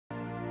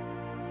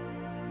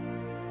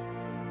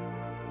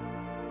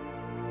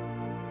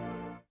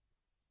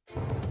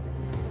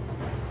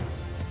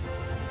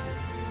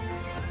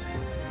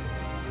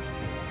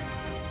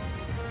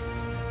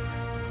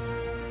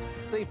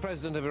The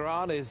president of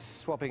Iran is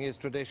swapping his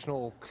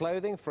traditional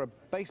clothing for a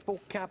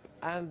baseball cap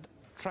and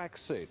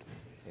tracksuit.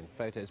 In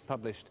photos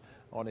published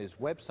on his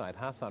website,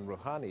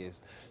 Rouhani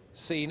is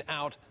seen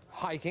out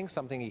hiking,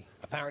 something he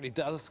apparently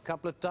does a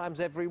couple of times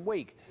every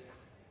week.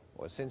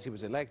 Well, since he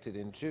was elected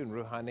in June,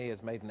 Rouhani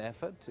has made an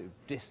effort to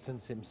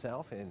distance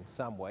himself in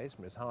some ways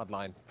from his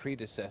hardline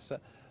predecessor,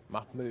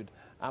 Mahmoud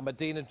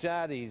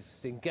Ahmadinejad.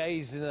 He's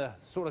engaged in a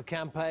sort of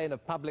campaign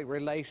of public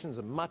relations,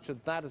 and much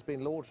of that has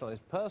been launched on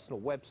his personal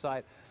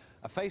website,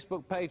 a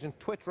Facebook page and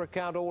Twitter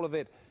account, all of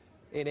it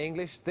in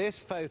English. This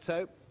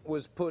photo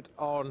was put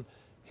on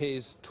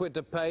his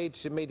Twitter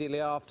page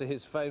immediately after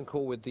his phone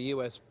call with the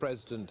US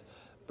President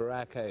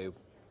Barack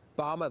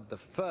Obama, the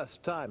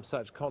first time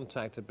such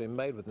contact had been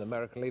made with an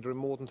American leader in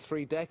more than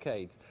 3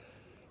 decades.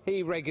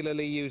 He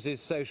regularly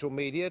uses social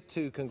media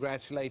to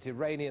congratulate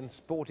Iranian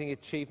sporting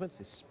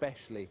achievements,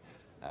 especially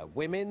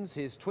women's.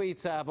 His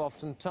tweets have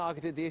often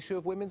targeted the issue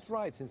of women's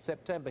rights. In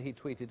September, he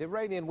tweeted,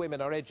 "Iranian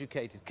women are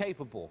educated,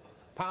 capable,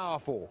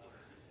 powerful.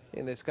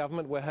 In this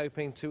government, we're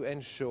hoping to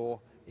ensure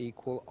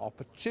equal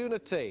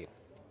opportunity."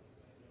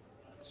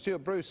 Stuart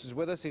Bruce is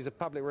with us. He's a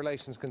public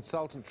relations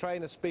consultant,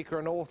 trainer, speaker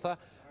and author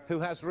who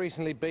has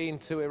recently been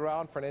to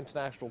Iran for an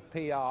international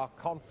PR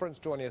conference,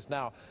 joining us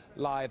now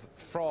live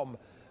from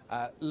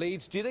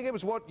Leeds. Do you think it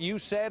was what you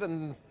said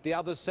and the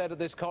others said at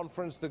this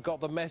conference that got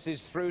the message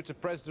through to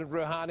President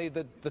Rouhani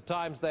that the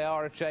times they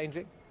are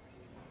changing?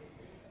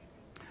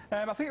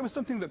 I think it was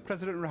something that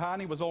President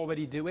Rouhani was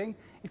already doing.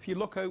 If you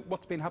look at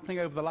what's been happening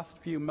over the last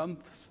few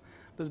months,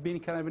 there's been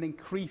kind of an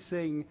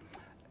increasing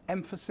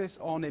emphasis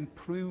on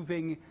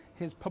improving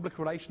his public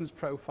relations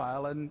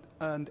profile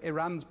and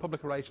Iran's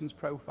public relations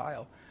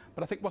profile.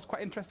 But I think what's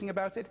quite interesting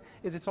about it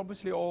is it's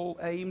obviously all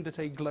aimed at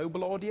a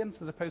global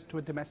audience as opposed to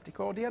a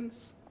domestic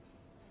audience.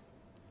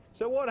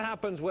 So what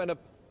happens when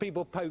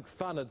people poke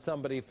fun at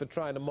somebody for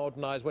trying to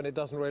modernise when it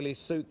doesn't really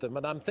suit them?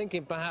 And I'm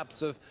thinking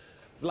perhaps of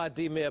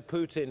Vladimir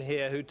Putin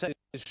here, who takes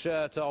his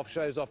shirt off,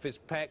 shows off his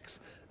pecs,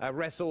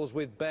 wrestles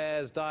with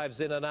bears,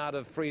 dives in and out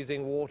of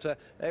freezing water.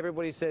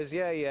 Everybody says,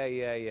 yeah.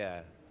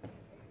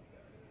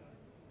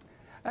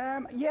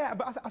 Yeah,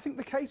 but I think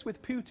the case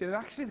with Putin, and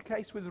actually the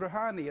case with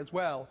Rouhani as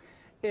well,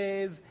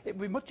 is it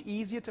would be much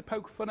easier to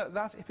poke fun at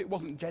that if it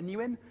wasn't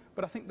genuine.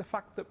 But I think the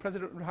fact that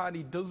President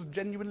Rouhani does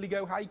genuinely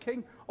go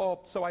hiking, or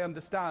so I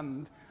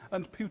understand,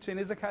 and Putin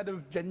is a kind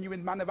of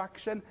genuine man of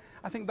action,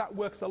 I think that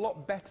works a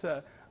lot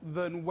better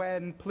than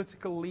when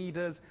political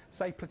leaders,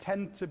 say,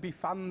 pretend to be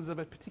fans of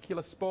a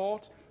particular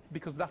sport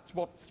because that's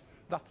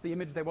the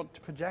image they want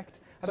to project.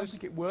 I don't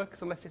think it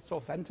works unless it's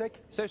authentic.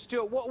 So,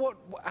 Stuart,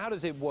 how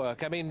does it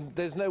work? I mean,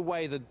 there's no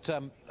way that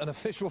an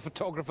official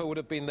photographer would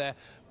have been there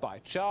by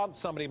chance.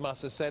 Somebody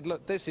must have said,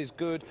 look, this is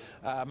good.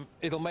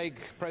 It'll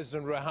make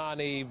President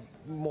Rouhani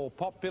more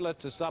popular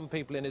to some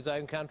people in his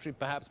own country,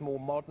 perhaps more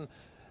modern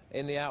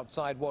in the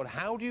outside world.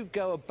 How do you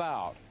go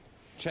about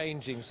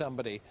changing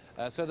somebody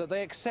so that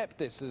they accept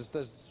this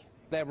as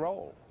their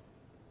role?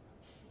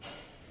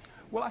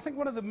 Well, I think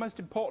one of the most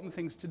important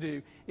things to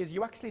do is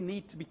you actually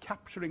need to be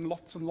capturing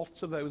lots and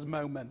lots of those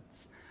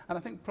moments. And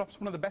I think perhaps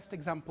one of the best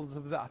examples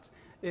of that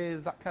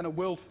is that kind of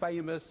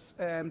world-famous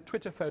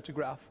Twitter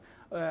photograph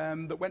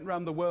that went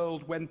around the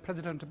world when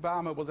President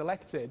Obama was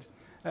elected,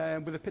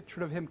 with a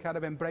picture of him kind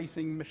of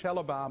embracing Michelle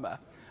Obama.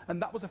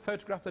 And that was a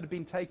photograph that had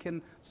been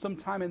taken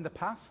sometime in the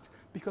past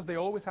because they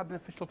always had an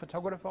official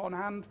photographer on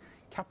hand,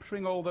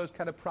 capturing all those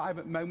kind of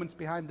private moments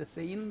behind the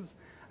scenes.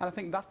 And I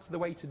think that's the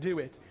way to do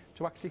it,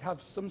 to actually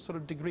have some sort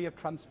of degree of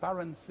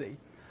transparency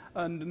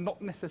and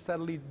not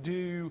necessarily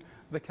do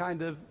the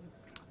kind of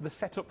the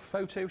set-up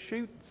photo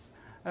shoots.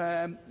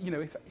 You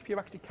know, if you've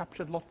actually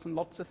captured lots and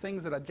lots of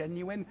things that are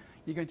genuine,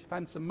 you're going to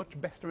find some much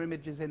better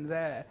images in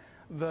there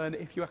than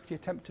if you actually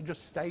attempt to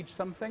just stage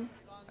something.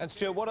 And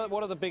Stuart, what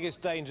are the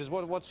biggest dangers?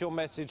 What's your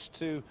message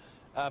to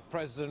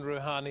President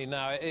Rouhani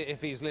now,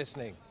 if he's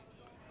listening?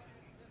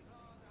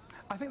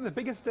 I think the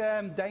biggest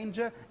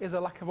danger is a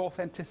lack of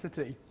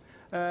authenticity.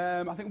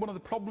 I think one of the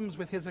problems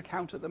with his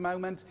account at the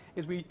moment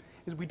is we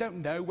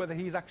don't know whether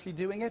he's actually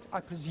doing it.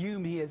 I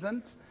presume he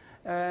isn't.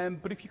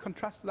 But if you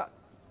contrast that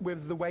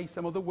with the way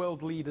some other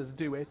world leaders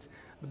do it,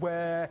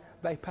 where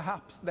they're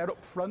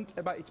upfront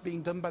about it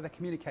being done by the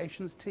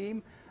communications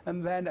team,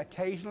 and then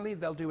occasionally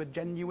they'll do a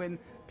genuine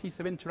piece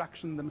of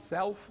interaction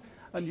themselves,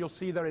 and you'll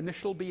see their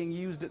initial being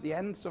used at the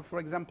end. So, for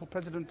example,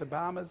 President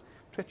Obama's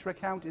Twitter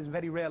account is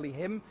very rarely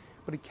him,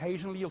 but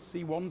occasionally you'll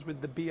see ones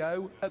with the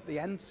BO at the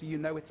end, so you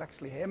know it's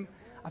actually him.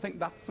 I think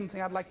that's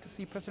something I'd like to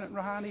see President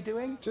Rouhani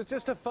doing.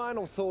 Just a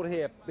final thought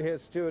here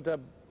Stuart.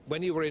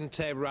 When you were in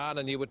Tehran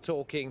and you were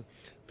talking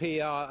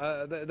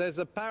PR, there's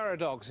a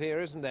paradox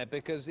here, isn't there?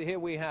 Because here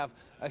we have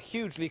a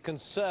hugely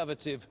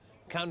conservative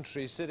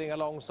country sitting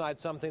alongside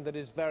something that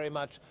is very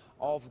much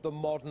of the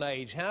modern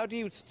age. How do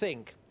you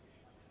think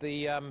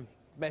the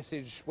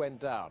message went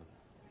down?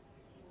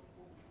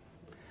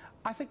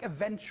 I think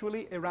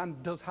eventually Iran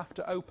does have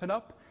to open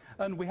up.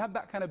 And we had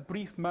that kind of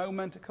brief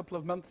moment a couple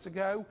of months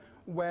ago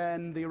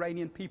when the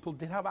Iranian people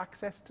did have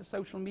access to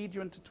social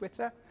media and to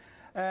Twitter.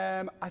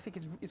 I think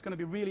it's going to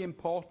be really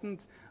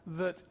important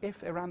that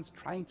if Iran's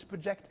trying to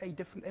project a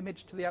different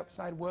image to the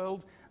outside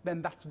world,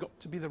 then that's got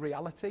to be the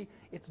reality.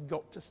 It's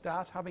got to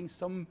start having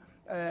some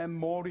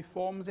more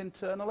reforms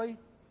internally.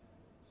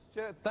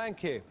 Stuart,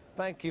 thank you.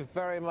 Thank you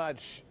very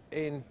much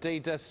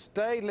indeed.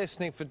 Stay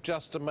listening for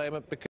just a moment, because